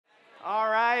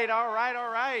all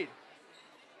right.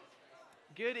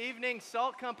 Good evening,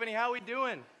 Salt Company. How we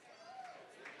doing?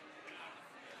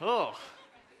 Oh,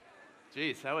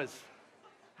 geez, how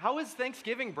was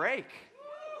Thanksgiving break?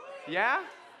 Yeah?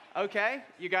 Okay,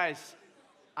 you guys,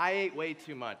 I ate way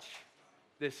too much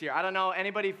this year. I don't know,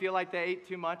 anybody feel like they ate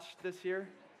too much this year?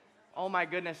 Oh my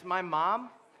goodness, my mom,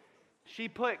 she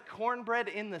put cornbread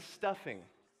in the stuffing.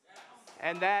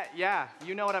 And that, yeah,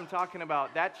 you know what I'm talking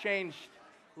about. That changed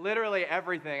literally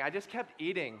everything. I just kept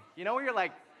eating. You know where you're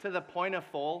like to the point of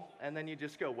full, and then you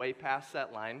just go way past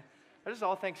that line? That is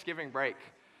all Thanksgiving break.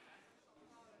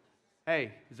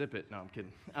 Hey, zip it. No, I'm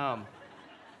kidding.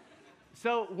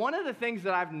 So one of the things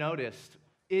that I've noticed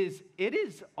is it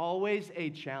is always a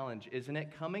challenge, isn't it?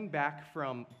 Coming back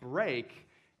from break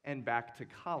and back to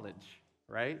college,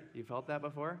 right? You felt that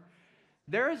before?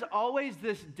 There is always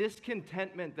this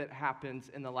discontentment that happens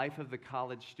in the life of the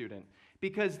college student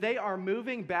because they are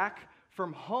moving back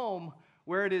from home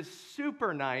where it is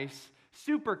super nice,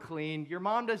 super clean. Your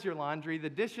mom does your laundry, the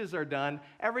dishes are done,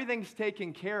 everything's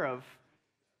taken care of.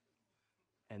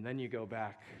 And then you go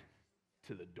back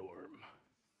to the dorm.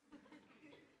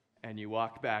 And you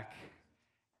walk back,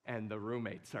 and the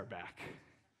roommates are back.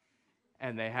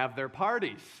 And they have their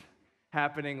parties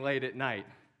happening late at night.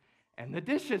 And the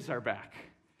dishes are back.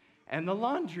 And the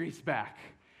laundry's back.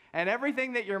 And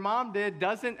everything that your mom did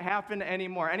doesn't happen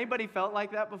anymore. Anybody felt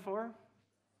like that before?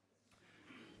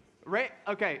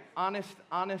 Okay, honest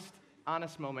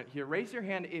moment here. Raise your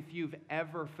hand if you've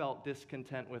ever felt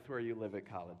discontent with where you live at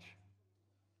college.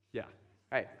 Yeah.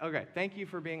 Right. Okay. Thank you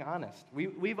for being honest.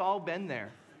 We've all been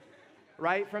there,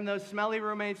 right? From those smelly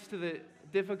roommates to the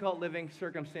difficult living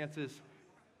circumstances.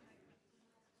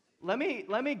 Let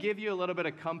me give you a little bit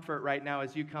of comfort right now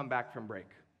as you come back from break.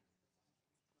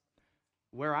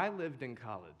 Where I lived in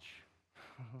college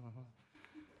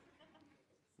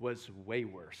was way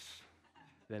worse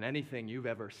than anything you've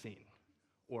ever seen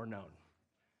or known.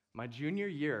 My junior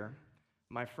year,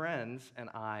 my friends and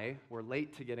I were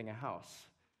late to getting a house.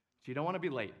 So you don't want to be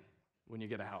late when you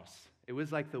get a house. It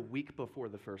was like the week before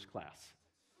the first class.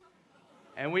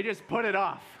 And we just put it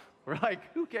off. We're like,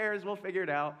 who cares? We'll figure it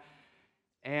out.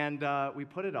 And we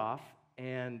put it off,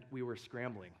 and we were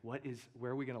scrambling. Where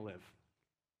are we going to live?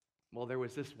 Well, there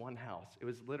was this one house. It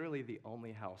was literally the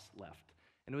only house left.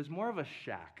 And it was more of a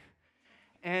shack.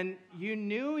 And you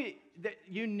knew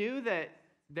that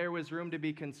there was room to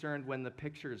be concerned when the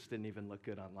pictures didn't even look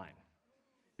good online.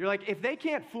 You're like, if they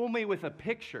can't fool me with a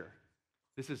picture,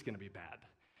 this is going to be bad.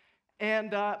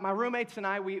 And my roommates and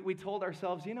I, we told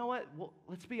ourselves, you know what? Well,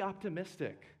 let's be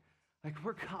optimistic. Like,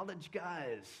 we're college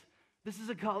guys. This is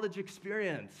a college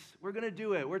experience. We're going to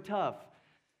do it. We're tough.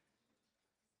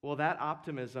 Well, that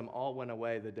optimism all went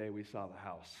away the day we saw the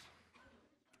house.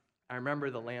 I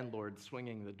remember the landlord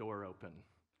swinging the door open.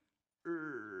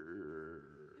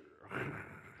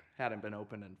 Hadn't been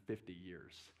open in 50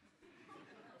 years.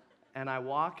 And I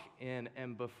walk in,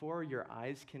 and before your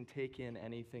eyes can take in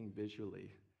anything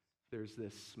visually, there's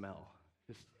this smell.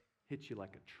 Just hits you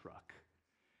like a truck.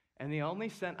 And the only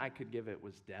scent I could give it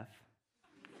was death.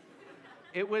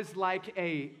 It was like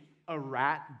a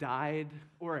rat died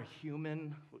or a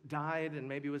human died and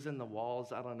maybe was in the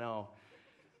walls, I don't know.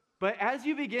 But as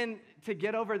you begin to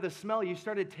get over the smell, you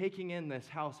started taking in this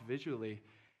house visually,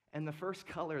 and the first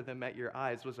color that met your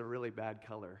eyes was a really bad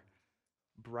color.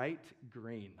 Bright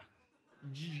green.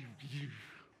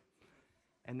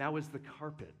 And that was the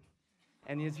carpet.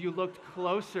 And as you looked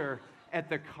closer at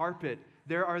the carpet,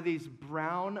 there are these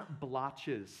brown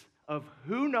blotches of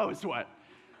who knows what.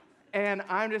 And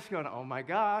I'm just going, oh my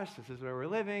gosh, this is where we're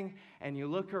living. And you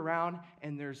look around,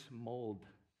 and there's mold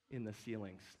in the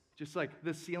ceilings. Just like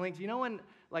the ceilings, you know when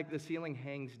like the ceiling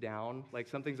hangs down, like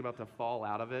something's about to fall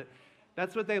out of it?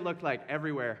 That's what they look like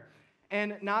everywhere.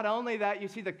 And not only that, you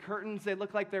see the curtains, they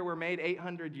look like they were made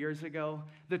 800 years ago.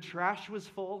 The trash was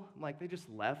full. Like, they just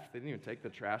left. They didn't even take the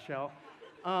trash out.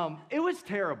 It was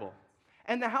terrible.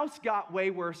 And the house got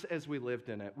way worse as we lived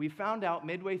in it. We found out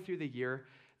midway through the year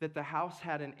that the house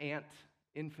had an ant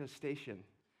infestation.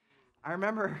 I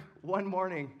remember one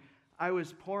morning, I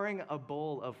was pouring a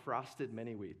bowl of frosted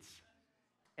mini wheats.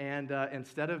 And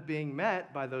instead of being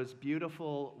met by those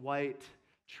beautiful white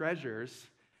treasures,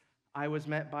 I was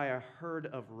met by a herd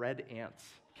of red ants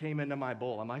came into my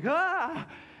bowl. I'm like, ah!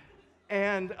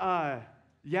 And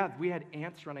we had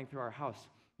ants running through our house.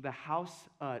 The house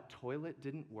toilet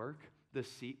didn't work. The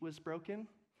seat was broken.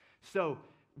 So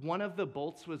one of the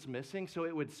bolts was missing, so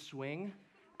it would swing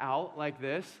out like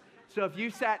this. So if you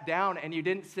sat down and you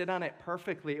didn't sit on it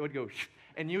perfectly, it would go,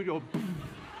 and you would go,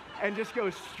 and just go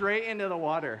straight into the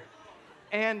water.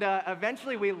 And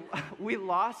eventually we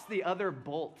lost the other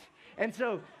bolt. And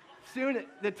so soon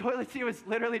the toilet seat was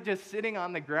literally just sitting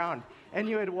on the ground. And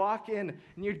you would walk in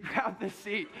and you'd grab the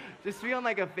seat, just feeling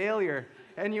like a failure.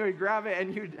 And you would grab it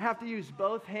and you'd have to use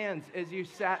both hands as you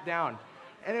sat down.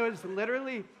 And it was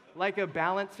literally like a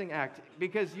balancing act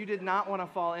because you did not want to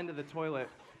fall into the toilet.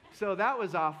 So that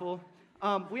was awful.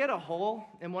 We had a hole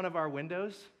in one of our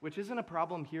windows, which isn't a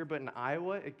problem here, but in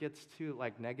Iowa, it gets to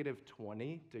like negative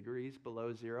 20 degrees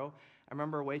below zero. I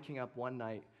remember waking up one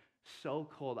night so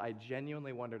cold, I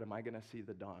genuinely wondered, am I going to see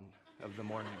the dawn of the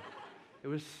morning? It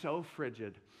was so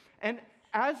frigid. And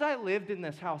as I lived in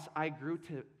this house, I grew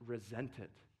to resent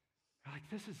it. Like,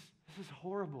 this is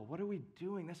horrible. What are we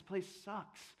doing? This place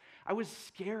sucks. I was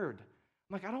scared.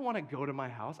 I'm like, I don't want to go to my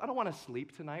house. I don't want to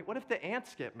sleep tonight. What if the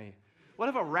ants get me? What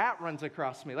if a rat runs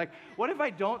across me? Like, what if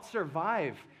I don't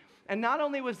survive? And not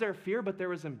only was there fear, but there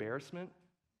was embarrassment.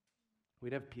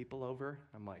 We'd have people over.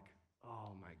 I'm like,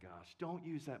 oh my gosh, don't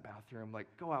use that bathroom. Like,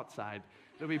 go outside.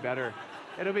 It'll be better.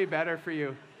 It'll be better for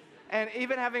you. And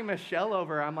even having Michelle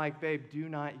over, I'm like, babe, do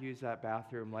not use that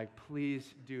bathroom. Like,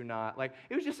 please do not. Like,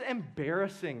 it was just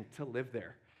embarrassing to live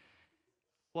there.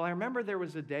 Well, I remember there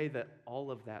was a day that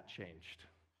all of that changed.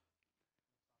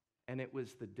 And it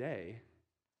was the day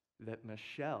that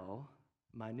Michelle,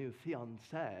 my new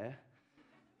fiancée,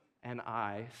 and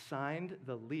I signed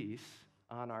the lease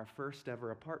on our first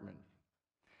ever apartment.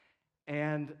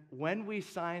 And when we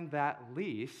signed that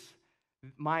lease,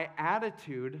 my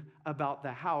attitude about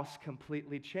the house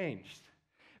completely changed.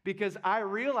 Because I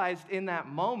realized in that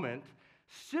moment,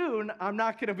 soon I'm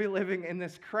not going to be living in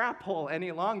this crap hole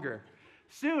any longer.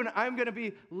 Soon I'm going to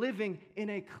be living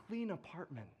in a clean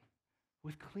apartment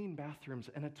with clean bathrooms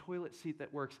and a toilet seat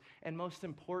that works, and most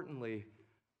importantly,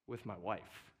 with my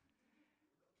wife.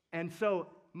 And so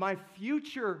my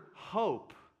future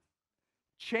hope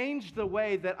changed the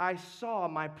way that I saw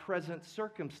my present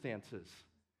circumstances.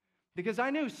 Because I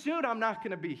knew soon I'm not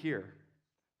going to be here.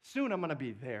 Soon I'm going to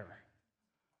be there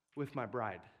with my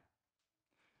bride.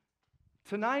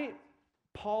 Tonight,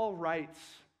 Paul writes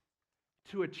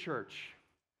to a church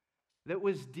that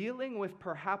was dealing with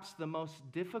perhaps the most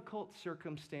difficult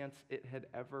circumstance it had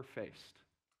ever faced.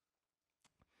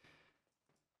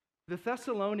 The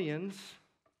Thessalonians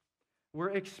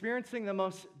were experiencing the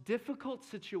most difficult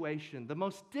situation, the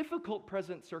most difficult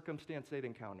present circumstance they'd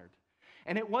encountered.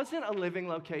 And it wasn't a living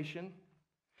location.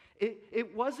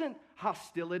 It wasn't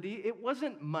hostility. It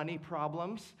wasn't money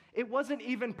problems. It wasn't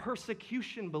even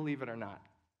persecution, believe it or not.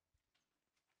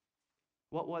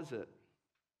 What was it?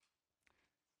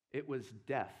 It was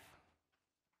death.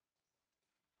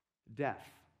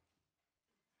 Death.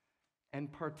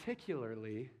 And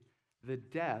particularly the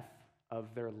death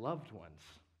of their loved ones.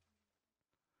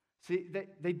 See,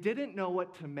 they didn't know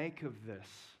what to make of this.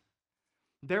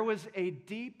 There was a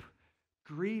deep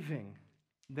grieving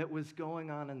that was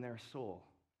going on in their soul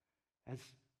as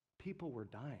people were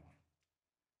dying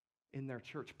in their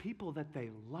church, people that they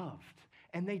loved,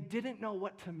 and they didn't know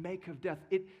what to make of death.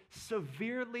 It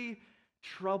severely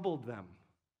troubled them.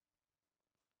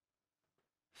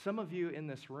 Some of you in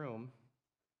this room,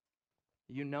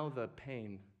 you know the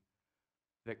pain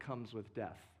that comes with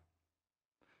death.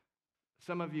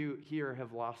 Some of you here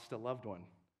have lost a loved one.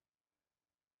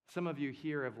 Some of you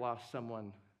here have lost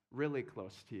someone really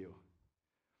close to you.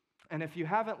 And if you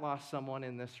haven't lost someone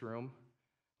in this room,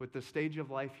 with the stage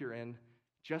of life you're in,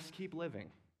 just keep living.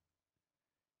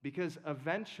 Because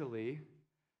eventually,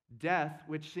 death,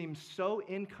 which seems so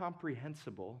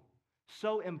incomprehensible,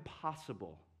 so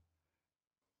impossible,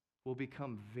 will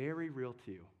become very real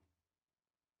to you.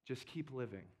 Just keep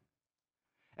living.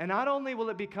 And not only will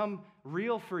it become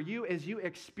real for you as you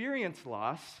experience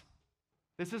loss,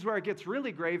 this is where it gets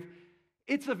really grave,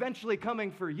 it's eventually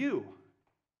coming for you.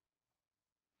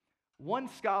 One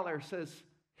scholar says,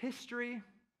 history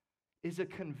is a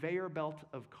conveyor belt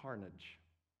of carnage.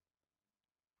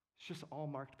 It's just all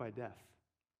marked by death.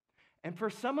 And for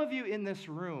some of you in this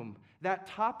room, that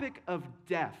topic of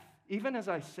death, even as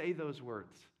I say those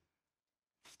words,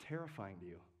 it's terrifying to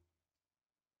you.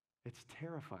 It's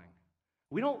terrifying.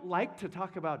 We don't like to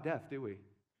talk about death, do we?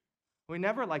 We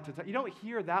never like to talk. You don't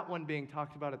hear that one being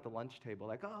talked about at the lunch table,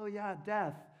 like, oh yeah,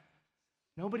 death.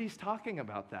 Nobody's talking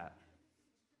about that.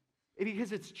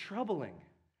 Because it's troubling,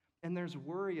 and there's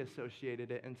worry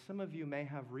associated it, and some of you may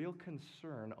have real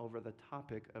concern over the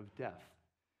topic of death.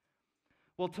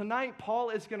 Well, tonight, Paul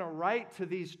is going to write to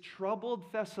these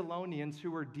troubled Thessalonians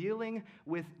who are dealing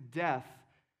with death,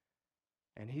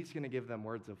 and he's going to give them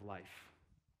words of life.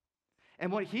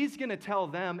 And what he's going to tell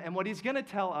them, and what he's going to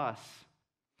tell us,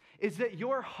 is that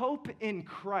your hope in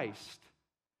Christ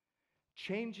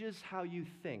changes how you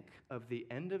think of the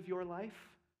end of your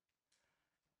life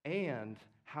and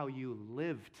how you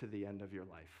live to the end of your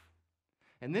life.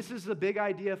 And this is the big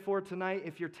idea for tonight.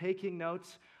 If you're taking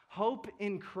notes, hope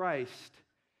in Christ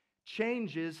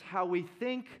changes how we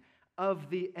think of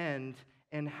the end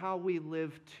and how we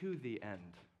live to the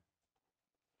end.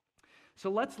 So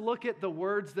let's look at the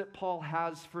words that Paul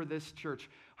has for this church.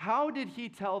 How did he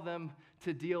tell them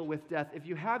to deal with death? If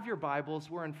you have your Bibles,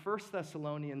 we're in 1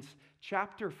 Thessalonians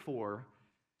chapter 4,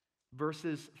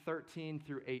 verses 13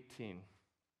 through 18.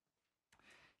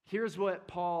 Here's what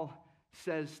Paul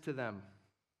says to them.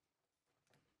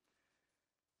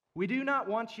 We do not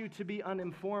want you to be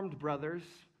uninformed, brothers,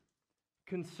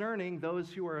 concerning those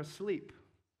who are asleep,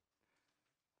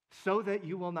 so that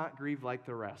you will not grieve like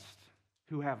the rest,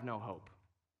 who have no hope.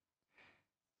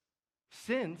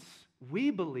 Since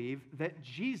we believe that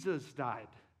Jesus died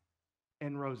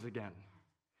and rose again,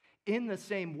 in the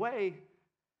same way,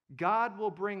 God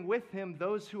will bring with him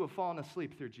those who have fallen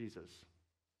asleep through Jesus.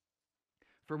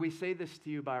 For we say this to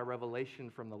you by a revelation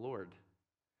from the Lord.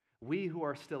 We who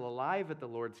are still alive at the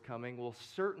Lord's coming will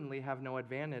certainly have no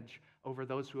advantage over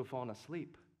those who have fallen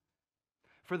asleep.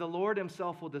 For the Lord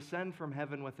himself will descend from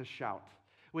heaven with a shout,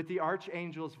 with the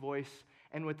archangel's voice,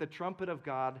 and with the trumpet of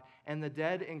God, and the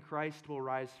dead in Christ will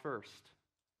rise first.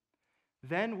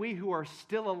 Then we who are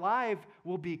still alive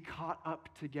will be caught up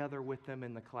together with them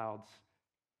in the clouds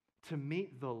to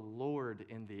meet the Lord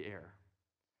in the air.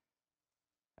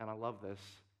 And I love this.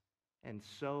 And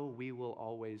so we will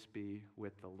always be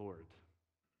with the Lord.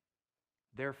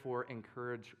 Therefore,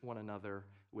 encourage one another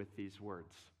with these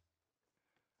words.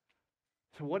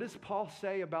 So what does Paul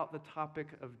say about the topic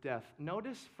of death?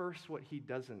 Notice first what he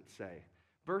doesn't say.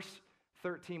 Verse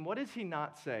 13, what does he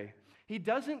not say? He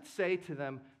doesn't say to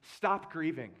them, stop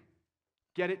grieving,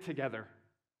 get it together.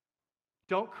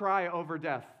 Don't cry over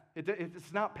death.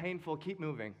 It's not painful, keep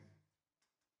moving.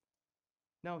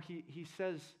 No, he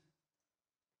says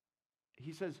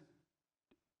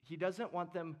he doesn't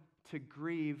want them to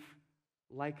grieve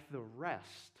like the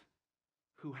rest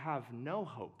who have no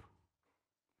hope.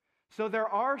 So there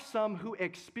are some who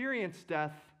experience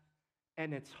death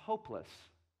and it's hopeless.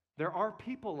 There are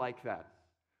people like that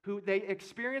who they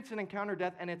experience and encounter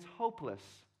death and it's hopeless.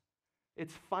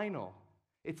 It's final.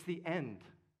 It's the end.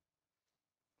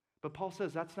 But Paul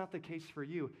says that's not the case for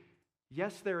you.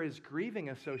 Yes, there is grieving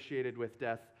associated with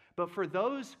death, but for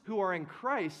those who are in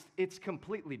Christ, it's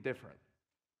completely different.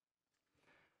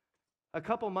 A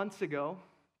couple months ago,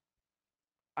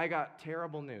 I got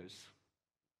terrible news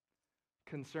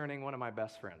concerning one of my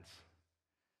best friends,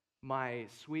 my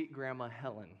sweet grandma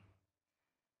Helen,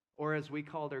 or as we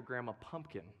called her, Grandma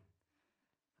Pumpkin.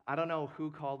 I don't know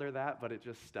who called her that, but it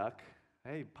just stuck.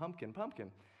 Hey, Pumpkin,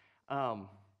 Pumpkin.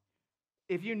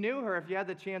 If you knew her, if you had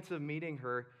the chance of meeting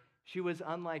her, she was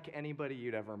unlike anybody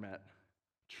you'd ever met.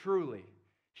 Truly.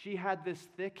 She had this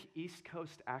thick East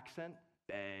Coast accent.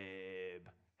 Babe.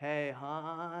 Hey,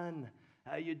 hon.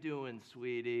 How you doing,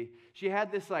 sweetie? She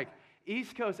had this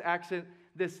East Coast accent,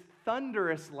 this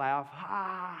thunderous laugh.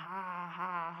 Ha, ha,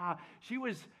 ha, ha. She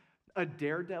was a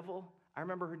daredevil. I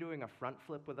remember her doing a front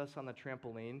flip with us on the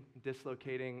trampoline,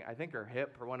 dislocating, I think, her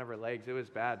hip or one of her legs. It was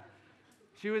bad.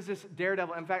 She was this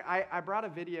daredevil. In fact, I brought a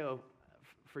video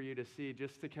for you to see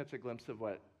just to catch a glimpse of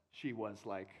what she was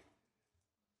like.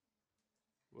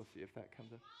 We'll see if that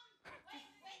comes up.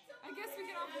 I guess we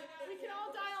can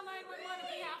all dial 911 if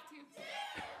we have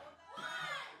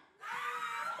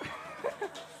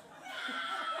to.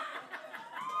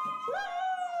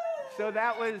 So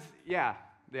that was,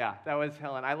 that was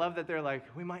Helen. I love that they're like,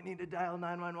 we might need to dial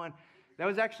 911. That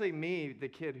was actually me, the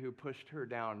kid who pushed her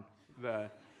down the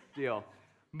deal.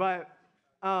 But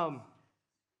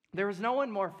there was no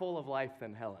one more full of life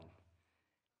than Helen.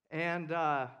 And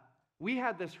we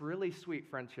had this really sweet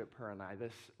friendship, her and I,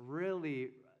 this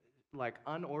really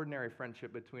unordinary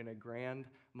friendship between a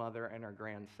grandmother and her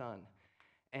grandson.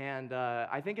 And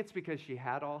I think it's because she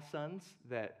had all sons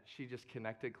that she just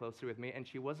connected closely with me, and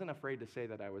she wasn't afraid to say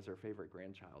that I was her favorite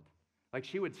grandchild.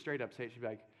 She would straight up say it. She'd be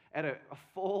like, at a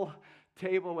full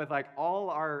table with all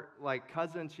our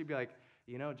cousins, she'd be like,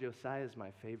 Josiah's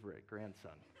my favorite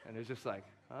grandson. And it's just like,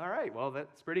 all right, well,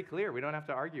 that's pretty clear. We don't have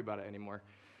to argue about it anymore.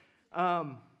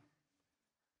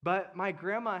 But my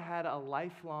grandma had a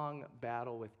lifelong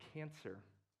battle with cancer.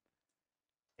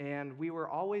 And we were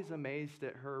always amazed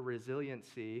at her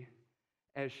resiliency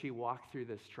as she walked through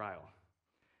this trial.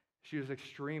 She was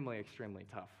extremely, extremely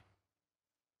tough.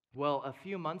 Well, a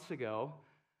few months ago,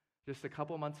 just a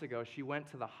couple months ago, she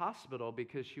went to the hospital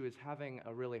because she was having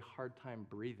a really hard time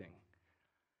breathing.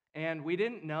 And we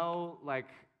didn't know,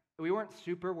 we weren't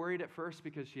super worried at first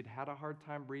because she'd had a hard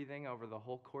time breathing over the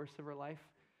whole course of her life.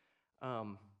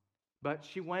 But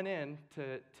she went in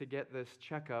to get this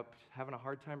checkup, having a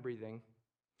hard time breathing.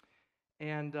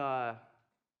 And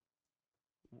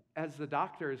as the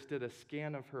doctors did a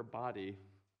scan of her body,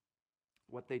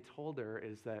 what they told her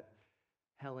is that,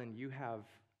 Helen, you have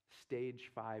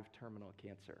stage 5 terminal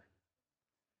cancer.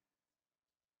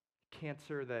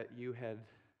 Cancer that you had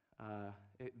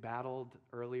battled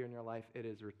earlier in your life, it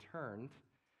has returned,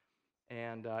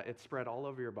 and it spread all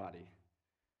over your body.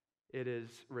 It is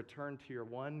returned to your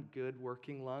one good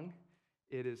working lung.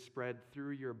 It is spread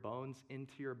through your bones,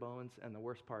 into your bones, and the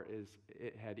worst part is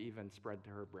it had even spread to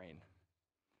her brain.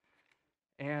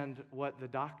 And what the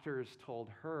doctors told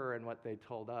her and what they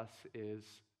told us is,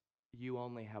 you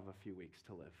only have a few weeks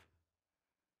to live.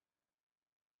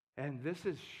 And this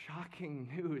is shocking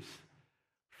news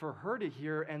for her to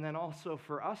hear and then also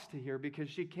for us to hear, because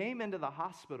she came into the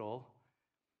hospital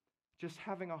just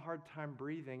having a hard time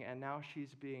breathing, and now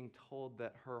she's being told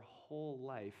that her whole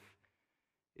life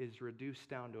is reduced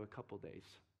down to a couple days.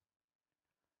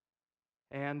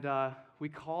 And we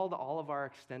called all of our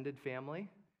extended family,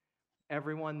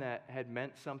 everyone that had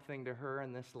meant something to her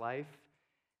in this life,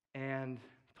 and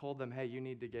told them, hey, you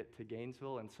need to get to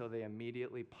Gainesville. And so they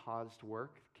immediately paused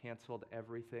work, canceled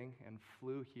everything, and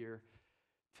flew here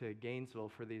to Gainesville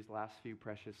for these last few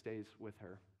precious days with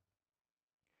her.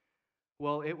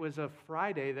 Well, it was a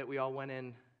Friday that we all went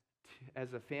in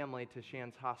as a family to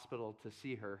Shands Hospital to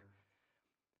see her.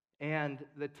 And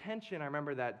the tension, I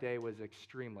remember that day, was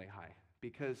extremely high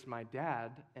because my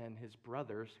dad and his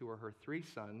brothers, who were her 3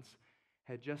 sons,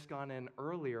 had just gone in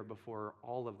earlier before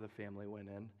all of the family went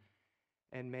in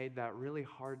and made that really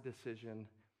hard decision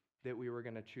that we were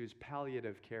going to choose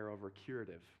palliative care over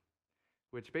curative,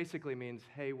 which basically means,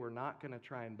 hey, we're not going to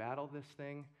try and battle this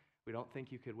thing. We don't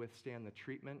think you could withstand the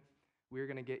treatment. We're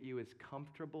going to get you as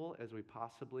comfortable as we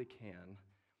possibly can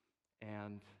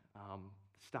and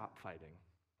stop fighting.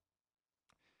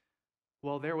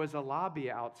 Well, there was a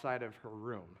lobby outside of her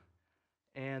room,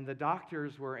 and the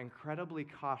doctors were incredibly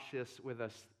cautious with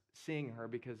us seeing her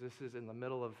because this is in the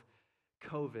middle of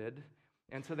COVID,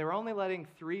 and so they were only letting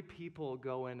 3 people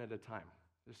go in at a time,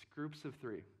 just groups of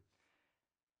 3.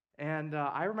 And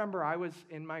I remember I was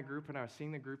in my group, and I was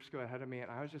seeing the groups go ahead of me,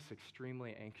 and I was just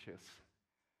extremely anxious,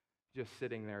 just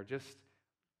sitting there,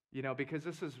 because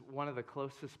this is one of the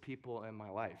closest people in my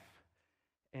life.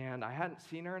 And I hadn't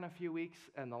seen her in a few weeks,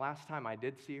 and the last time I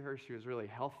did see her, she was really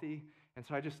healthy, and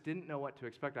so I just didn't know what to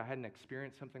expect. I hadn't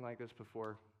experienced something like this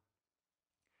before.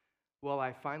 Well,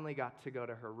 I finally got to go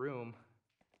to her room,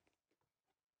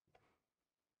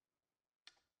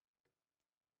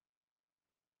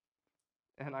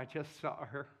 and I just saw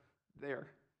her there,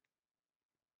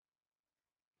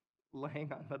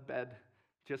 laying on the bed,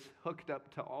 just hooked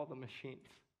up to all the machines.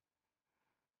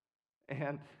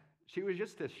 And she was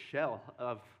just a shell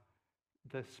of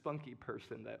the spunky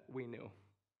person that we knew.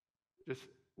 Just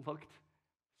looked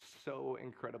so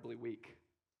incredibly weak.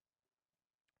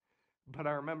 But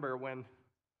I remember when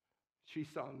she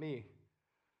saw me,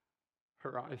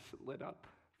 her eyes lit up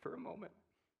for a moment.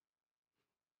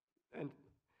 And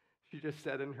she just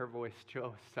said in her voice,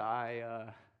 Joe, sigh,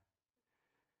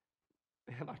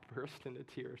 and I burst into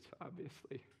tears,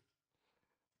 obviously.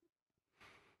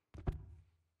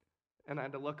 And I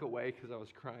had to look away because I was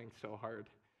crying so hard.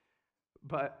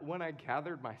 But when I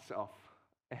gathered myself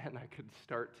and I could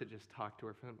start to just talk to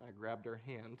her, I grabbed her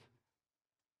hand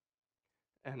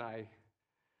and I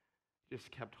just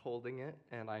kept holding it,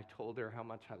 and I told her how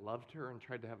much I loved her and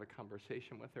tried to have a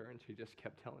conversation with her, and she just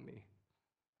kept telling me,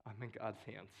 I'm in God's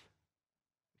hands.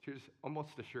 She was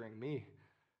almost assuring me,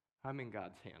 I'm in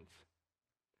God's hands.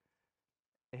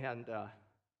 And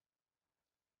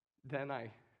then I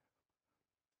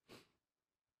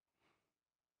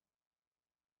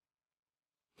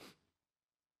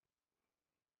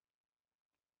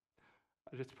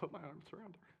just put my arms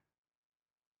around her.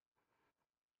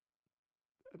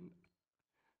 And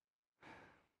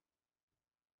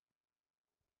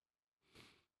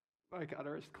I got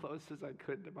her as close as I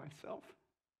could to myself.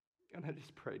 And I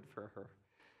just prayed for her.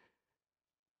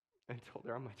 I told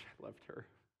her how much I loved her.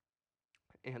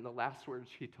 And the last words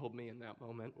she told me in that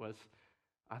moment was,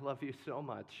 I love you so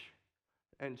much.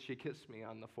 And she kissed me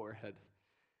on the forehead.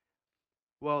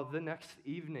 Well, the next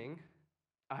evening,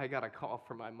 I got a call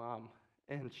from my mom,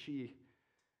 and she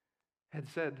had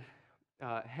said,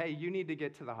 hey, you need to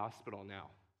get to the hospital now.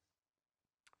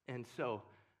 And so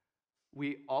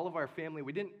all of our family,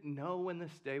 we didn't know when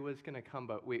this day was going to come,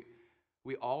 but we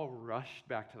all rushed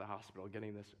back to the hospital,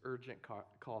 getting this urgent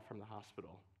call from the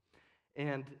hospital.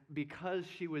 And because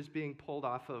she was being pulled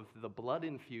off of the blood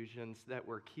infusions that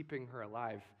were keeping her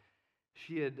alive,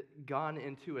 she had gone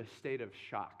into a state of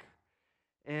shock.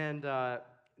 And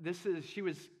she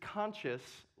was conscious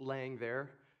laying there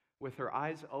with her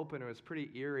eyes open. It was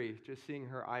pretty eerie just seeing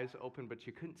her eyes open, but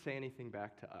she couldn't say anything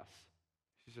back to us.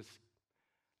 She's just,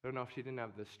 I don't know if she didn't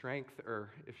have the strength or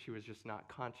if she was just not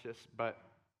conscious, but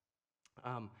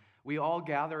we all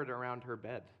gathered around her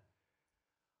bed,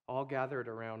 all gathered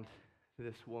around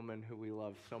this woman who we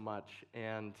love so much.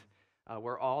 And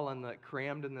we're all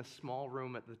crammed in this small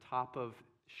room at the top of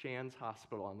Shands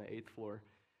Hospital on the 8th floor.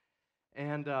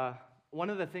 And one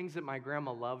of the things that my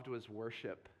grandma loved was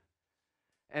worship.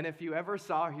 And if you ever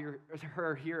saw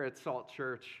her here at Salt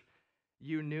Church,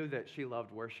 you knew that she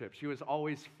loved worship. She was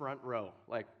always front row,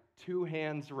 like 2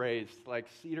 hands raised, like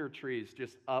cedar trees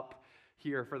just up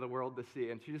here for the world to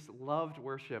see. And she just loved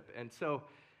worship. And so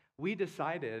we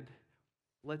decided,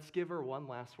 let's give her one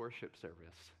last worship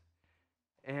service.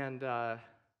 And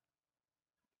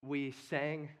we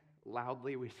sang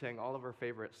loudly. We sang all of her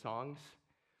favorite songs.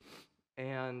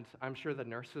 And I'm sure the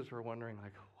nurses were wondering,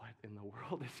 like, what in the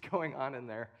world is going on in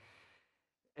there?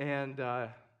 And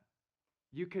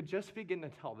you could just begin to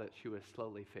tell that she was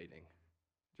slowly fading,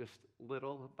 just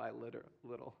little by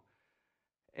little.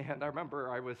 And I remember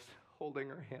I was holding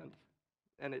her hand,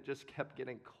 and it just kept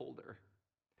getting colder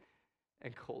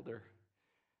and colder.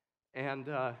 And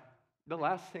the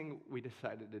last thing we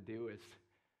decided to do is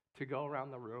to go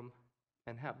around the room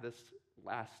and have this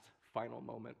last final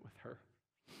moment with her,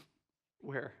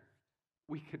 where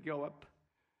we could go up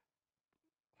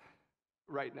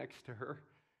right next to her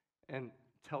and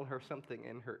tell her something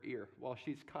in her ear. While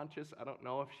she's conscious, I don't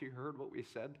know if she heard what we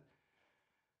said,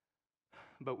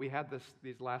 but we had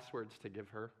these last words to give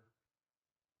her.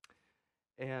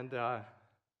 And I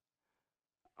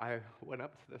went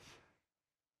up to this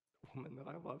woman that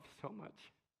I love so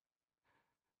much,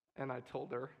 and I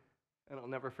told her, and I'll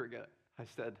never forget, I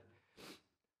said,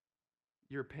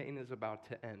 "Your pain is about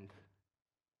to end.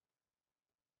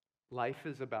 Life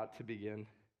is about to begin,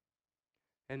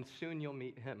 and soon you'll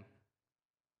meet him.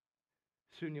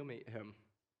 Soon you'll meet him.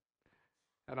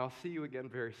 And I'll see you again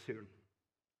very soon."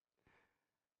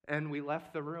 And we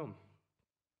left the room.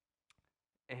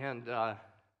 And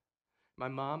my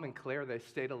mom and Claire, they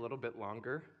stayed a little bit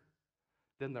longer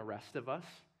than the rest of us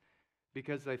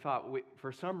because they thought,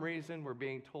 for some reason, we're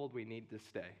being told we need to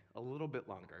stay a little bit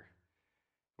longer.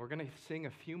 We're going to sing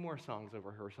a few more songs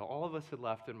over her. So all of us had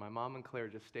left, and my mom and Claire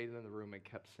just stayed in the room and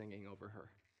kept singing over her.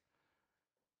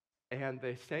 And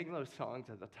they sang those songs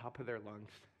at the top of their lungs.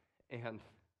 And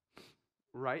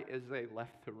right as they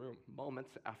left the room,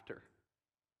 moments after,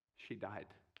 she died.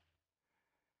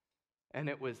 And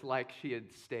it was like she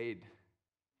had stayed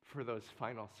for those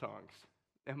final songs.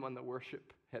 And when the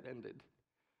worship had ended,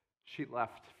 she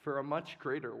left for a much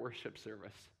greater worship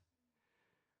service.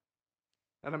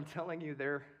 And I'm telling you,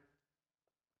 there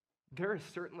has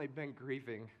certainly been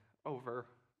grieving over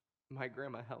my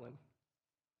grandma Helen.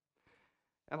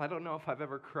 And I don't know if I've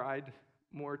ever cried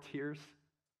more tears.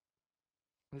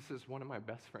 This is one of my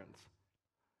best friends.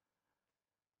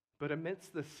 But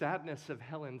amidst the sadness of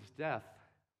Helen's death,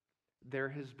 there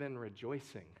has been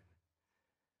rejoicing.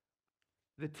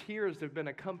 The tears have been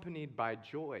accompanied by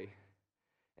joy.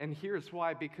 And here's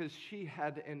why: because she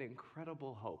had an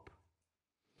incredible hope.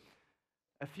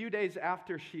 A few days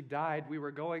after she died, we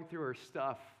were going through her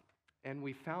stuff, and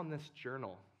we found this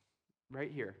journal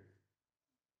right here.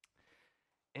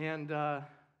 And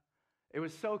it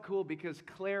was so cool because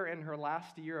Claire, in her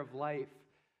last year of life,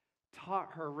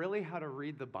 taught her really how to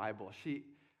read the Bible.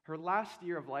 Her last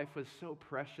year of life was so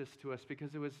precious to us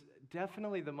because it was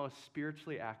definitely the most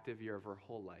spiritually active year of her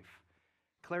whole life.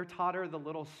 Claire taught her the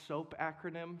little SOAP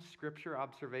acronym, Scripture,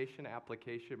 Observation,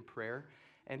 Application, Prayer,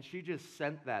 and she just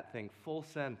sent that thing full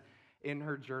send in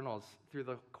her journals through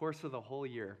the course of the whole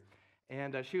year.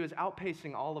 And she was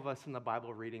outpacing all of us in the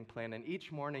Bible reading plan, and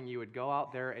each morning you would go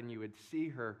out there and you would see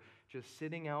her just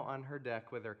sitting out on her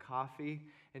deck with her coffee,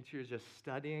 and she was just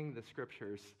studying the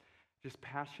Scriptures just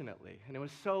passionately. And it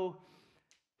was so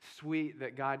sweet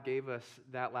that God gave us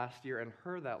that last year and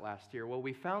her that last year. Well,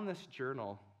 we found this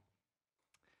journal,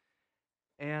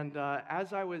 and I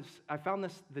found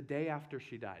this the day after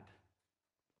she died.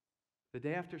 The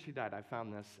day after she died, I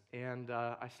found this, and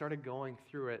I started going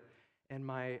through it. And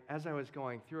as I was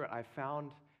going through it, I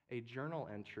found a journal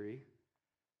entry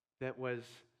that was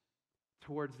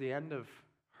towards the end of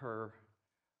her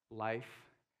life,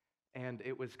 and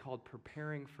it was called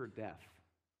Preparing for Death.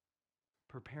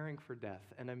 Preparing for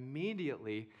Death. And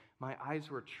immediately, my eyes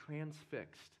were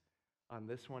transfixed on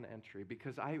this one entry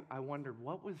because I wondered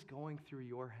what was going through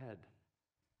your head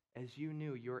as you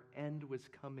knew your end was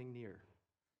coming near?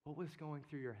 What was going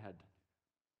through your head?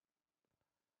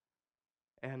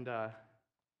 And I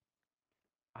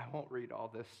won't read all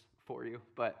this for you,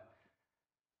 but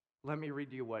let me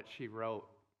read you what she wrote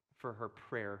for her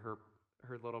prayer,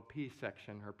 her little P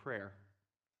section, her prayer.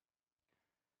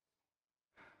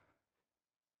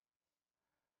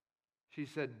 She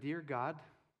said, "Dear God,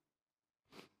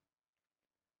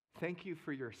 thank you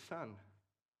for your Son,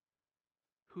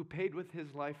 who paid with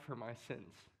his life for my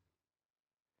sins.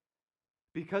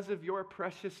 Because of your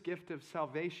precious gift of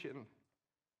salvation,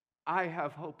 I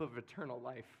have hope of eternal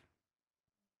life.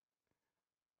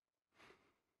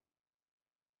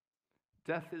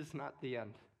 Death is not the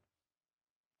end.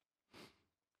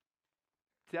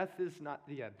 Death is not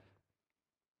the end."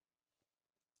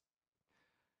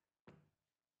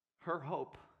 Her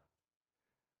hope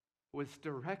was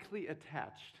directly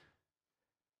attached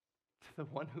to the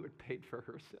one who had paid for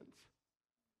her sins,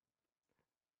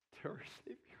 to her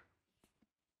Savior,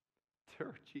 to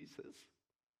her Jesus.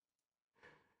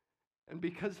 And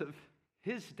because of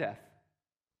his death,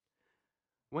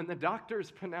 when the doctors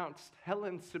pronounced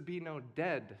Helen Sabino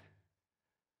dead,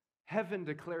 heaven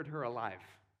declared her alive.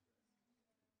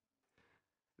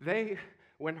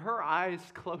 When her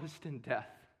eyes closed in death,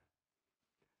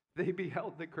 they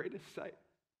beheld the greatest sight,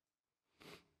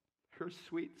 her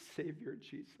sweet Savior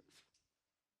Jesus.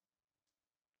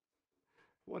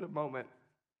 What a moment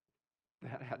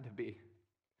that had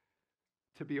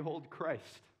to behold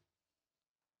Christ,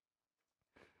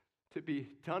 to be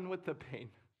done with the pain,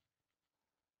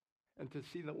 and to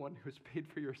see the one who's paid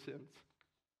for your sins.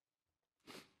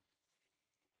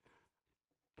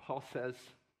 Paul says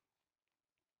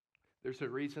there's a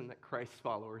reason that Christ's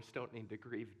followers don't need to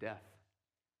grieve death.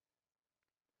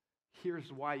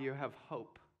 Here's why you have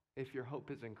hope if your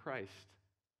hope is in Christ.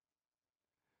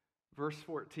 Verse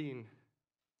 14,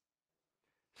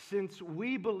 since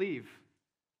we believe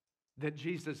that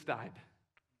Jesus died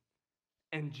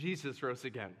and Jesus rose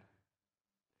again,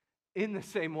 in the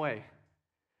same way,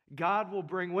 God will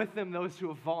bring with him those who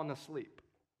have fallen asleep.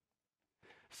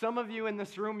 Some of you in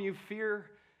this room, you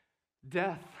fear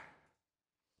death.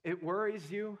 It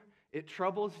worries you. It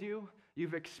troubles you.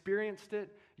 You've experienced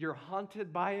it. You're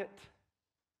haunted by it.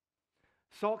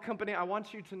 Salt Company, I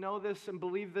want you to know this and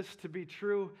believe this to be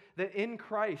true, that in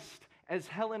Christ, as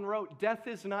Helen wrote, death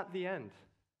is not the end.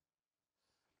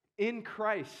 In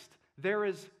Christ, there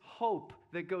is hope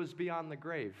that goes beyond the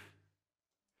grave.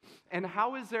 And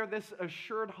how is there this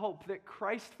assured hope that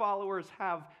Christ followers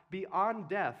have beyond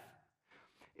death?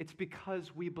 It's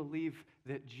because we believe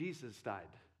that Jesus died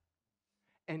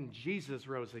and Jesus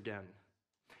rose again.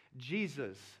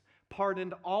 Jesus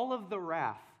pardoned all of the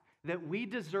wrath that we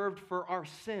deserved for our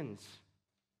sins,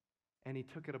 and he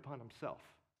took it upon himself.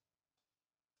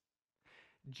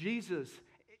 Jesus,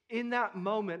 in that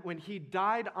moment when he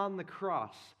died on the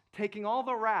cross, taking all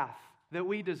the wrath that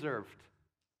we deserved,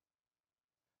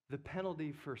 the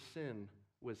penalty for sin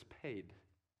was paid,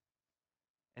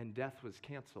 and death was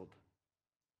canceled.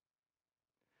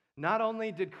 Not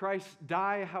only did Christ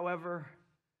die, however,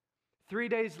 3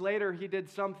 days later, he did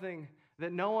something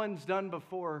that no one's done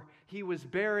before. He was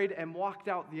buried and walked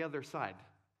out the other side.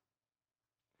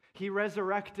 He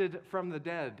resurrected from the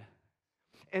dead.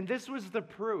 And this was the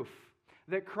proof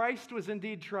that Christ was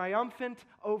indeed triumphant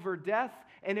over death,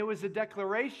 and it was a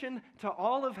declaration to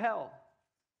all of hell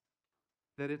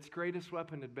that its greatest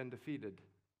weapon had been defeated.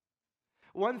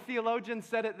 One theologian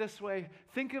said it this way: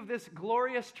 think of this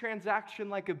glorious transaction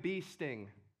like a bee sting.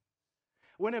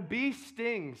 When a bee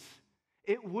stings,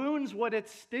 it wounds what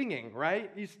it's stinging, right?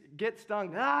 You get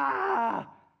stung,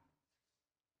 ah!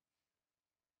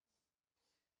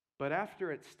 But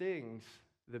after it stings,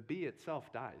 the bee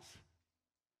itself dies.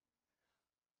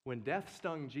 When death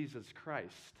stung Jesus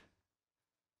Christ,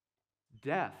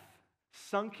 death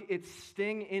sunk its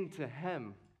sting into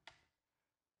him,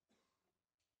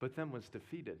 but then was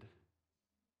defeated.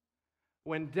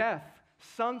 When death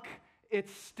sunk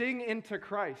its sting into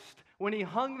Christ, when he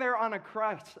hung there on a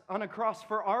cross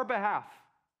for our behalf,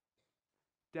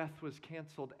 death was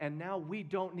canceled, and now we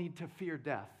don't need to fear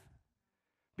death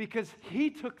because he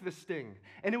took the sting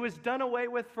and it was done away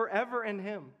with forever in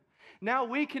him. Now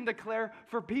we can declare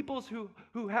for peoples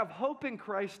who have hope in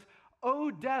Christ,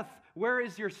 "O death, where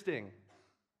is your sting?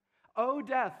 O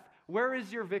death, where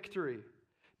is your victory?"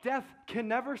 Death can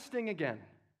never sting again.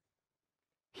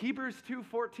 Hebrews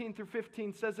 2:14 through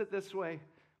 15 says it this way: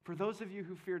 for those of you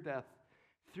who fear death,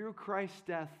 through Christ's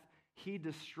death, he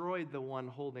destroyed the one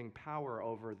holding power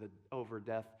over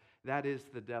death, that is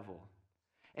the devil.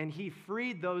 And he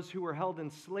freed those who were held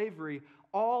in slavery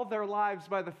all their lives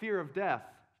by the fear of death.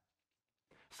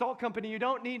 Salt Company, you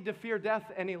don't need to fear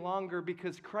death any longer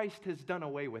because Christ has done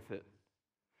away with it.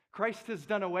 Christ has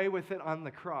done away with it on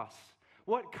the cross.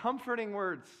 What comforting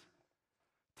words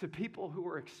to people who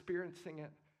are experiencing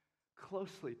it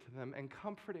closely to them, and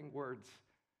comforting words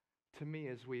to me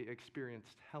as we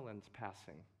experienced Helen's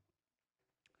passing.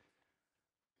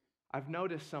 I've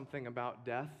noticed something about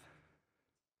death,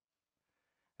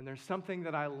 and there's something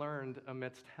that I learned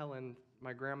amidst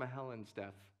my grandma Helen's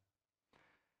death.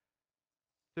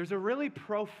 There's a really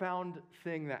profound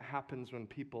thing that happens when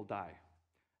people die,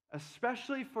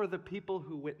 especially for the people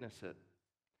who witness it.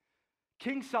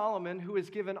 King Solomon, who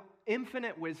is given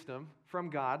infinite wisdom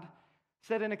from God,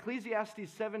 said in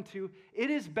Ecclesiastes 7:2, "It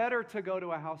is better to go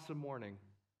to a house of mourning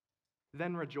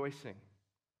than rejoicing.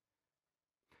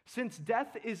 Since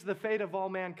death is the fate of all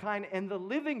mankind, and the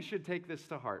living should take this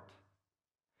to heart."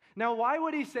 Now, why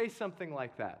would he say something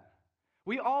like that?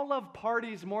 We all love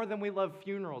parties more than we love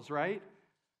funerals, right?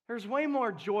 There's way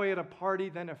more joy at a party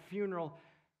than a funeral.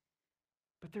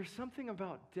 But there's something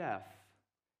about death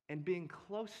and being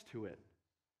close to it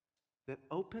that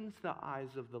opens the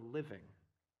eyes of the living.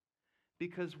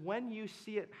 Because when you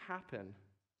see it happen,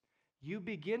 you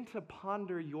begin to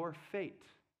ponder your fate.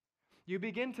 You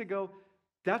begin to go,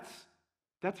 that's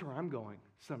where I'm going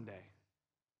someday.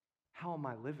 How am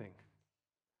I living?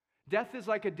 Death is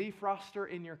like a defroster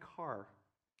in your car.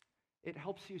 It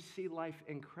helps you see life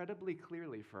incredibly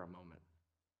clearly for a moment.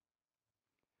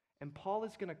 And Paul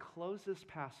is going to close this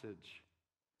passage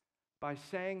by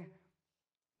saying,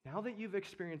 now that you've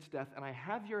experienced death, and I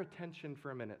have your attention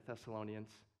for a minute, Thessalonians,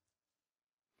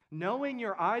 knowing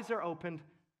your eyes are opened,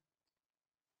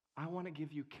 I want to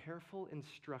give you careful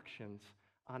instructions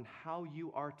on how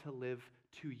you are to live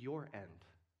to your end.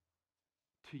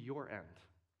 To your end.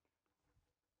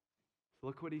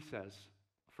 Look what he says.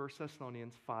 1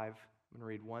 Thessalonians 5, I'm going to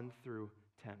read 1 through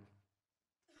 10.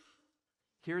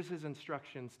 Here's his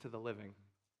instructions to the living.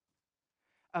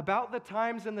 About the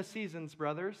times and the seasons,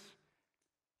 brothers,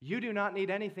 you do not need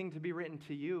anything to be written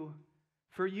to you,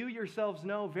 for you yourselves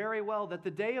know very well that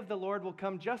the day of the Lord will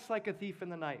come just like a thief in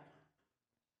the night.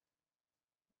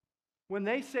 When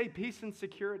they say peace and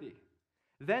security,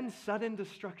 then sudden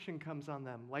destruction comes on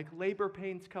them, like labor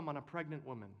pains come on a pregnant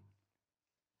woman,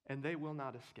 and they will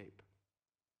not escape.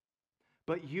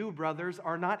 But you, brothers,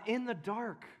 are not in the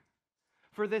dark,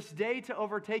 for this day to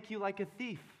overtake you like a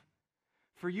thief.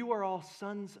 For you are all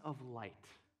sons of light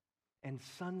and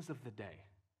sons of the day.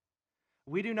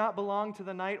 We do not belong to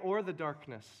the night or the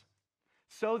darkness.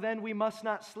 So then we must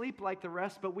not sleep like the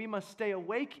rest, but we must stay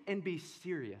awake and be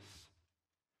serious.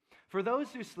 For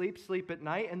those who sleep, sleep at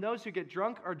night, and those who get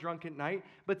drunk are drunk at night.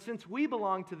 But since we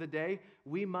belong to the day,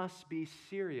 we must be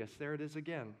serious. There it is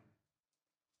again.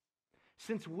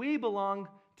 Since we belong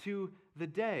to the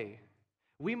day,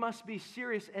 we must be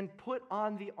serious and put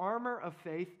on the armor of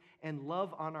faith and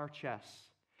love on our chests,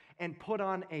 and put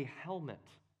on a helmet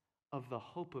of the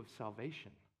hope of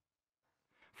salvation.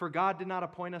 For God did not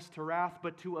appoint us to wrath,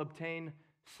 but to obtain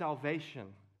salvation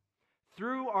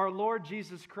through our Lord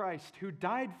Jesus Christ, who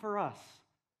died for us,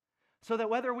 so that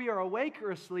whether we are awake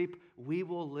or asleep, we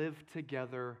will live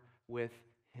together with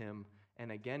him.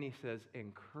 And again, he says,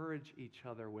 encourage each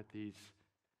other with these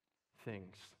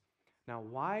things. Now,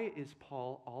 why is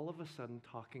Paul all of a sudden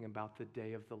talking about the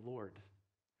day of the Lord?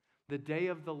 The day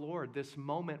of the Lord, this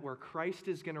moment where Christ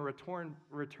is going to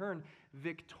return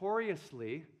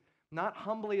victoriously, not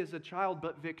humbly as a child,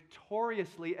 but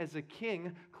victoriously as a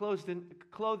king,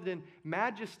 clothed in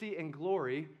majesty and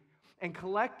glory, and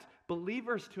collect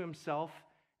believers to himself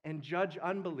and judge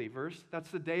unbelievers.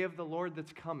 That's the day of the Lord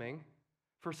that's coming.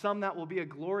 For some, that will be a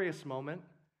glorious moment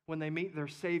when they meet their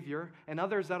Savior, and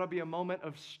others, that'll be a moment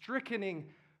of strickening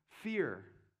fear.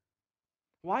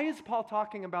 Why is Paul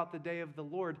talking about the day of the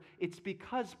Lord? It's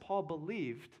because Paul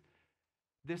believed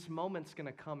this moment's going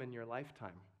to come in your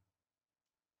lifetime.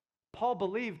 Paul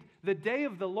believed the day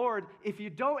of the Lord, if you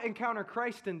don't encounter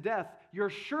Christ in death, you're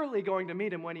surely going to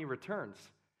meet him when he returns.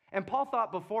 And Paul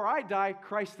thought, before I die,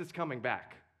 Christ is coming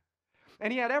back.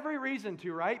 And he had every reason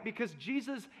to, right? Because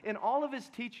Jesus, in all of his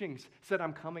teachings, said,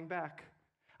 I'm coming back.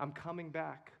 I'm coming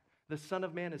back. The Son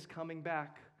of Man is coming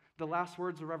back. The last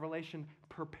words of Revelation,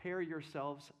 prepare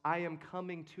yourselves. I am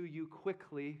coming to you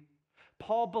quickly.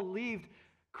 Paul believed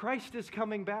Christ is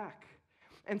coming back.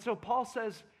 And so Paul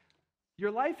says, your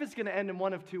life is going to end in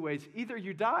one of two ways. Either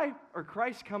you die or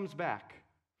Christ comes back.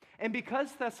 And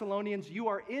because, Thessalonians, you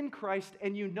are in Christ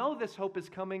and you know this hope is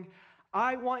coming,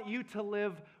 I want you to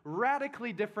live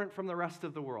radically different from the rest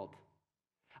of the world.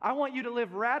 I want you to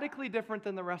live radically different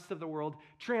than the rest of the world,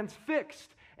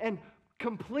 transfixed and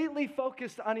completely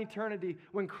focused on eternity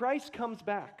when Christ comes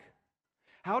back.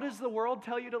 How does the world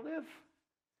tell you to live?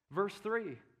 Verse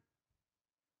 3,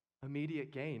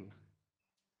 immediate gain.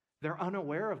 They're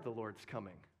unaware of the Lord's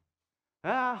coming.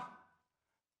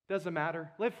 Doesn't matter.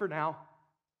 Live for now.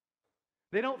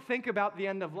 They don't think about the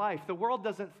end of life. The world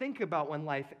doesn't think about when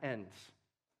life ends.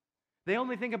 They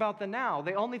only think about the now.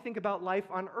 They only think about life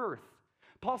on earth.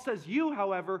 Paul says, you,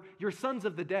 however, you're sons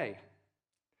of the day.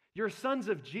 You're sons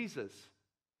of Jesus.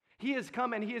 He has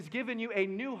come and he has given you a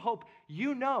new hope.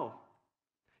 You know,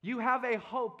 you have a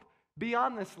hope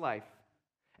beyond this life.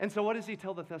 And so what does he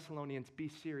tell the Thessalonians? Be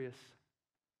serious.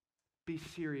 Be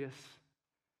serious.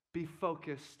 Be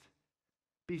focused.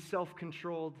 Be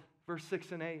self-controlled. Verse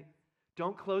 6 and 8.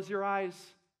 Don't close your eyes.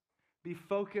 Be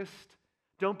focused.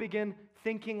 Don't begin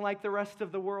thinking like the rest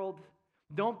of the world.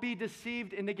 Don't be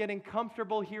deceived into getting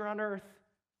comfortable here on earth.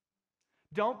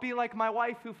 Don't be like my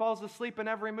wife who falls asleep in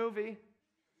every movie.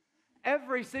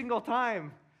 Every single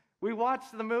time we watch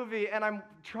the movie and I'm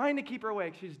trying to keep her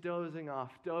awake, she's dozing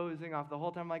off the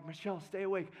whole time. I'm like, Michelle, stay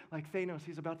awake. Like Thanos,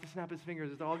 he's about to snap his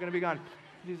fingers. It's all going to be gone.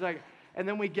 She's like, and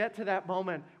then we get to that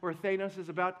moment where Thanos is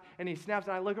about, and he snaps,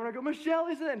 and I look at her and I go, Michelle,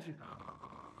 isn't it? And she's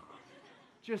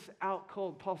just out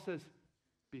cold. Paul says,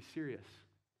 be serious.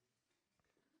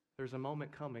 There's a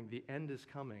moment coming. The end is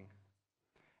coming.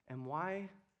 And why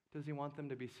does he want them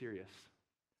to be serious?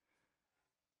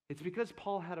 It's because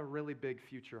Paul had a really big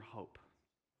future hope.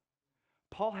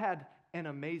 Paul had an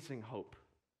amazing hope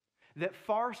that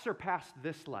far surpassed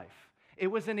this life. It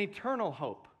was an eternal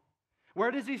hope.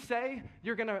 Where does he say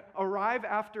you're going to arrive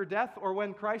after death or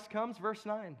when Christ comes? Verse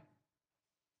 9.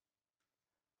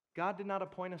 God did not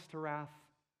appoint us to wrath,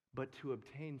 but to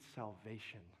obtain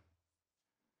salvation.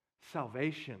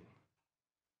 Salvation.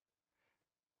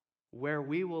 Where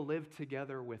we will live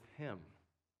together with him.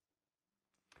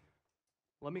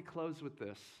 Let me close with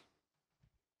this.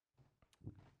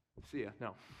 See ya.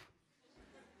 No.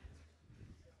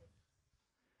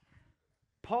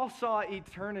 Paul saw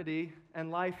eternity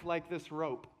and life like this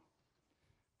rope.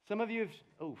 Some of you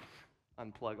have,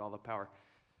 unplug all the power.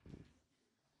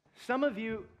 Some of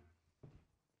you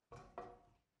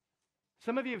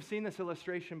have seen this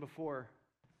illustration before.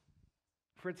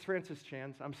 It's Francis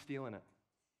Chan's. I'm stealing it.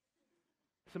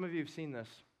 Some of you have seen this.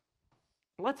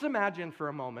 Let's imagine for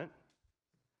a moment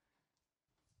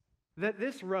that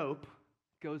this rope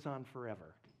goes on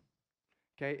forever.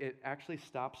 Okay, it actually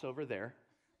stops over there,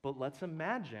 but let's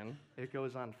imagine it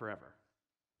goes on forever.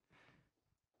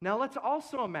 Now let's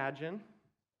also imagine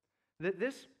that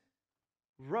this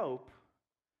rope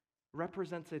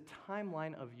represents a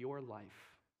timeline of your life.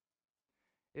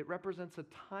 It represents a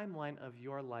timeline of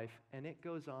your life, and it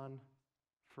goes on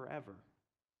forever.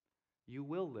 You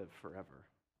will live forever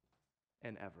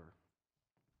and ever.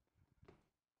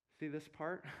 See this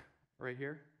part right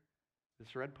here?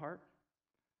 This red part?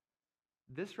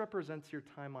 This represents your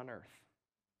time on earth.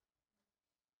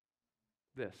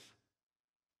 This.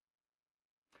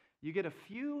 You get a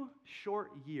few short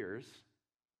years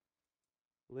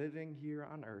living here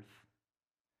on earth,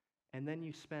 and then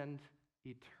you spend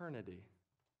eternity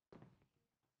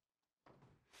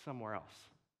somewhere else.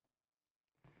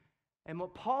 And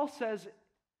what Paul says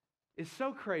is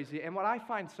so crazy, and what I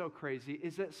find so crazy,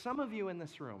 is that some of you in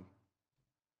this room,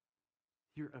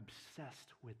 you're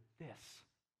obsessed with this.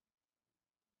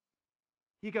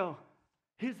 You go,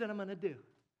 here's what I'm going to do.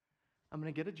 I'm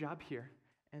going to get a job here,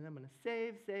 and I'm going to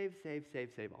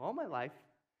save all my life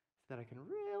so that I can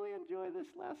really enjoy this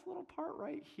last little part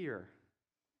right here.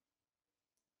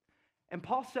 And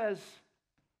Paul says,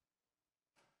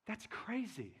 that's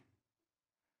crazy.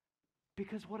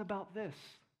 Because what about this?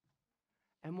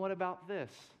 And what about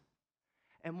this?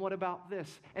 And what about this?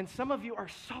 And some of you are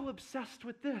so obsessed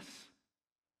with this.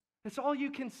 That's all you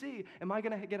can see. Am I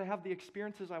going to get to have the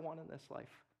experiences I want in this life?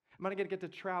 Am I going to get to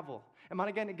travel? Am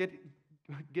I going to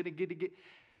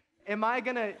Am I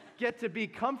going to get to be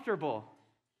comfortable?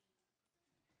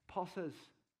 Paul says,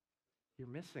 you're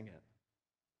missing it.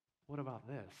 What about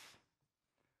this?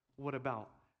 What about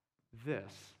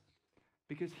this?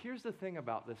 Because here's the thing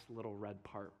about this little red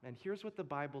part, and here's what the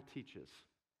Bible teaches.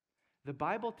 The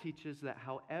Bible teaches that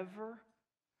however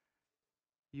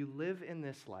you live in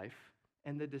this life,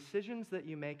 and the decisions that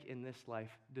you make in this life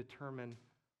determine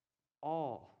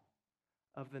all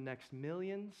of the next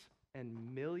millions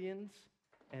and millions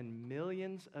and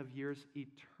millions of years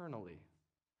eternally.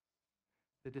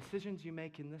 The decisions you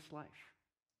make in this life.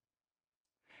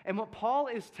 And what Paul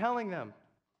is telling them,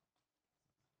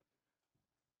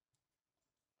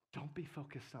 don't be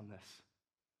focused on this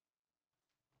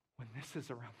when this is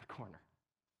around the corner.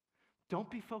 Don't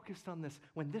be focused on this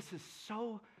when this is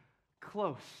so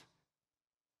close.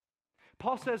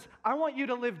 Paul says, I want you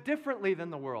to live differently than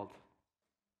the world.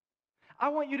 I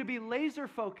want you to be laser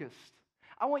focused.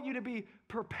 I want you to be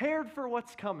prepared for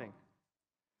what's coming.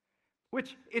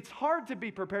 Which, it's hard to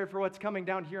be prepared for what's coming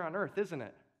down here on earth, isn't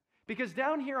it? Because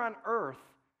down here on earth,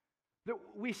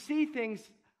 we see things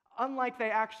unlike they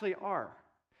actually are.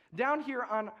 Down here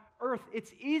on earth,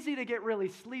 it's easy to get really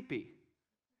sleepy.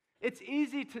 It's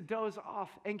easy to doze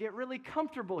off and get really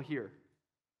comfortable here.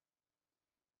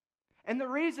 And the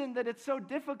reason that it's so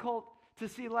difficult to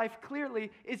see life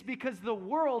clearly is because the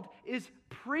world is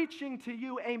preaching to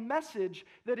you a message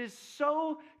that is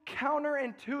so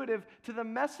counterintuitive to the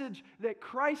message that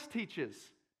Christ teaches.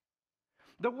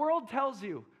 The world tells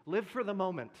you, live for the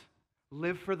moment.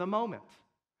 Live for the moment.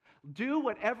 Do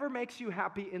whatever makes you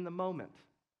happy in the moment.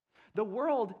 The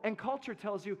world and culture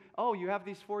tells you, oh, you have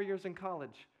these 4 years in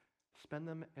college. Spend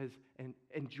them and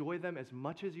enjoy them as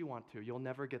much as you want to. You'll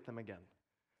never get them again.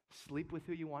 Sleep with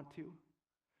who you want to.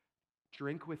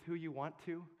 Drink with who you want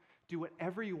to. Do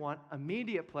whatever you want.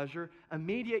 Immediate pleasure,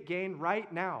 immediate gain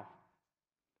right now.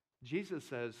 Jesus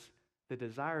says the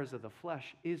desires of the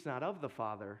flesh is not of the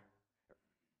Father,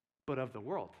 but of the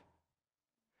world.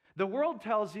 The world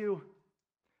tells you,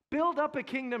 build up a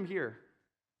kingdom here.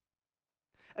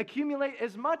 Accumulate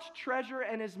as much treasure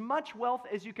and as much wealth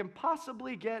as you can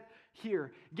possibly get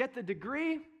here. Get the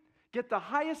degree, get the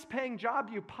highest paying job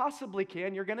you possibly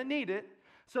can. You're going to need it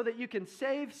so that you can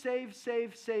save,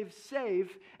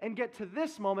 and get to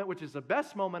this moment, which is the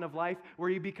best moment of life, where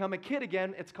you become a kid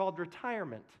again. It's called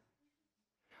retirement.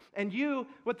 And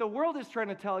what the world is trying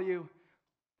to tell you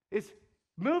is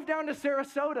move down to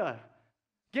Sarasota,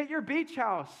 get your beach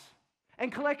house,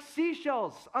 and collect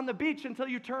seashells on the beach until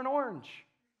you turn orange.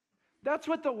 That's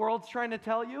what the world's trying to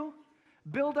tell you.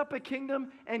 Build up a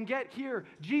kingdom and get here.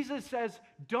 Jesus says,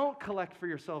 don't collect for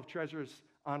yourself treasures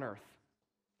on earth.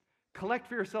 Collect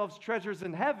for yourselves treasures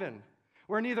in heaven,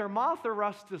 where neither moth or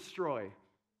rust destroy.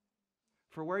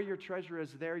 For where your treasure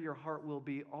is, there your heart will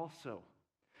be also.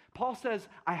 Paul says,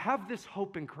 I have this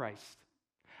hope in Christ.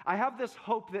 I have this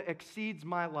hope that exceeds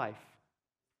my life.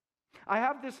 I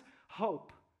have this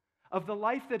hope of the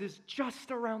life that is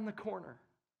just around the corner.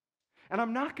 And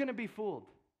I'm not going to be fooled.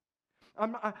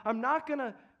 I'm not going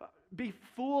to be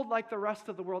fooled like the rest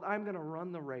of the world. I'm going to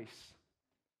run the race,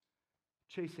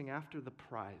 chasing after the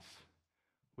prize,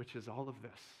 which is all of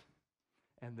this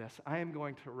and this. I am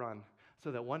going to run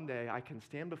so that one day I can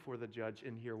stand before the judge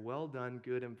and hear, well done,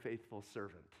 good and faithful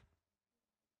servant.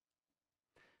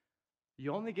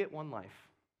 You only get one life.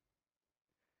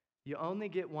 You only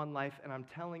get one life, and I'm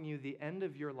telling you, the end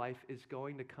of your life is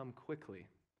going to come quickly.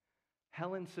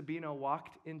 Helen Sabino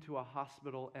walked into a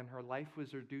hospital, and her life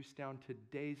was reduced down to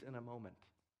days in a moment.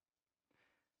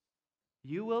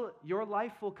 Your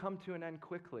life will come to an end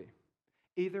quickly,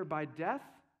 either by death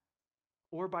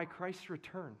or by Christ's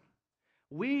return.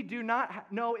 We do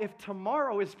not know if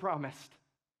tomorrow is promised.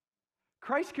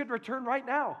 Christ could return right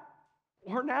now,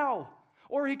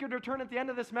 or he could return at the end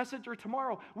of this message or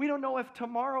tomorrow. We don't know if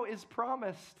tomorrow is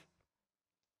promised.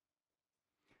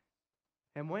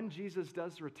 And when Jesus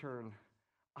does return,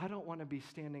 I don't want to be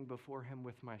standing before him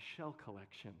with my shell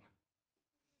collection.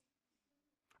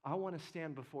 I want to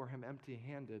stand before him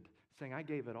empty-handed, saying, I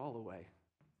gave it all away.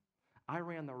 I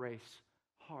ran the race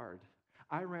hard.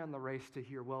 I ran the race to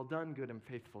hear, well done, good and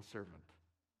faithful servant.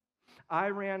 I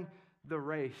ran the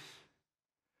race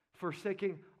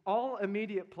forsaking all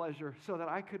immediate pleasure so that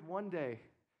I could one day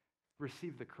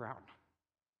receive the crown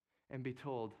and be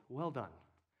told, well done.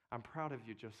 I'm proud of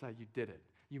you, Josiah. You did it.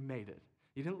 You made it.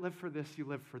 You didn't live for this. You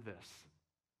lived for this.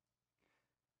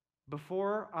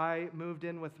 Before I moved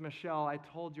in with Michelle, I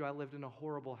told you I lived in a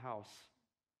horrible house.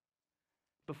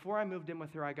 Before I moved in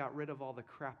with her, I got rid of all the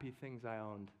crappy things I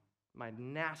owned. My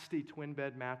nasty twin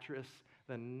bed mattress,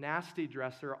 the nasty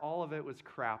dresser, all of it was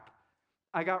crap.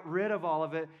 I got rid of all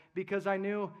of it because I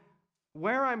knew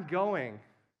where I'm going,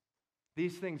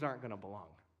 these things aren't going to belong.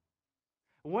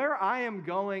 Where I am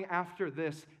going after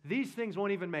this, these things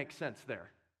won't even make sense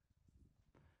there.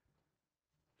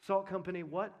 Salt Company,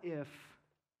 what if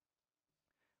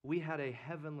we had a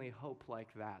heavenly hope like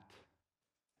that?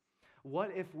 What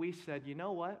if we said, you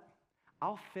know what?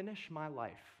 I'll finish my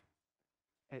life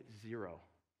at zero.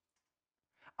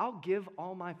 I'll give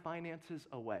all my finances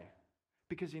away.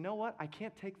 Because you know what? I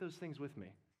can't take those things with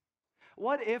me.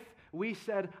 What if we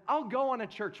said, I'll go on a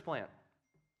church plant?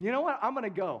 You know what? I'm going to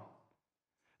go.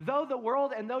 Though the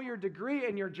world and though your degree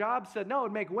and your job said, no, it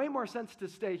would make way more sense to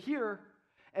stay here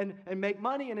and make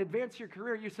money and advance your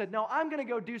career, you said, no, I'm going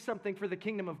to go do something for the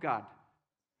kingdom of God.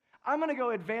 I'm going to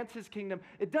go advance his kingdom.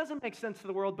 It doesn't make sense to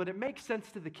the world, but it makes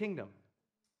sense to the kingdom.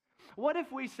 What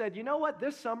if we said, you know what?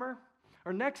 This summer,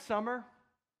 Or next summer,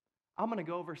 I'm going to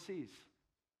go overseas.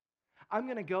 I'm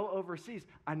going to go overseas.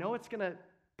 I know it's going to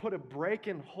put a break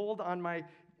and hold on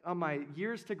my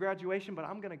years to graduation, but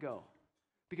I'm going to go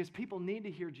because people need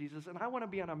to hear Jesus, and I want to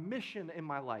be on a mission in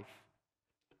my life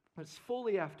that's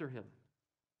fully after him.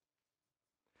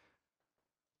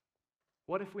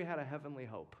 What if we had a heavenly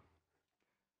hope?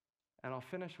 And I'll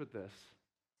finish with this.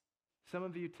 Some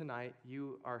of you tonight,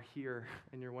 you are here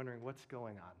and you're wondering what's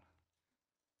going on.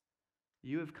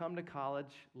 You have come to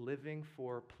college living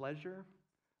for pleasure,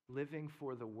 living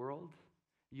for the world.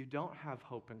 You don't have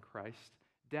hope in Christ.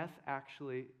 Death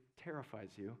actually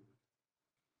terrifies you.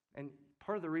 And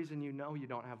part of the reason you know you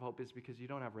don't have hope is because you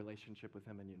don't have a relationship with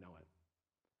him and you know it.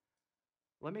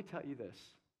 Let me tell you this.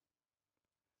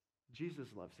 Jesus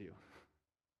loves you.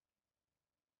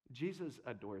 Jesus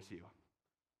adores you.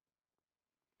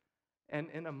 And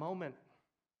in a moment,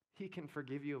 he can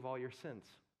forgive you of all your sins.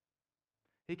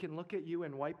 He can look at you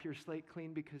and wipe your slate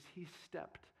clean because he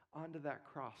stepped onto that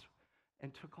cross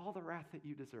and took all the wrath that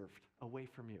you deserved away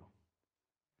from you.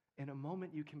 In a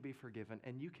moment, you can be forgiven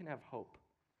and you can have hope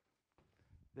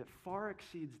that far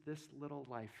exceeds this little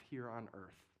life here on earth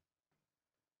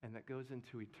and that goes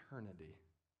into eternity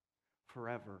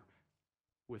forever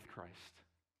with Christ.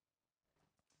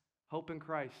 Hope in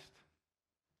Christ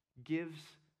gives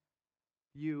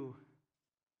you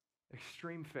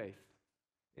extreme faith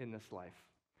in this life.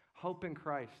 Hope in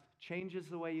Christ changes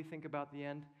the way you think about the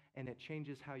end, and it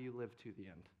changes how you live to the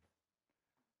end.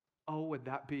 Oh, would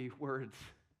that be words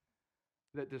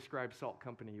that describe Salt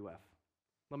Company UF?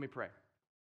 Let me pray.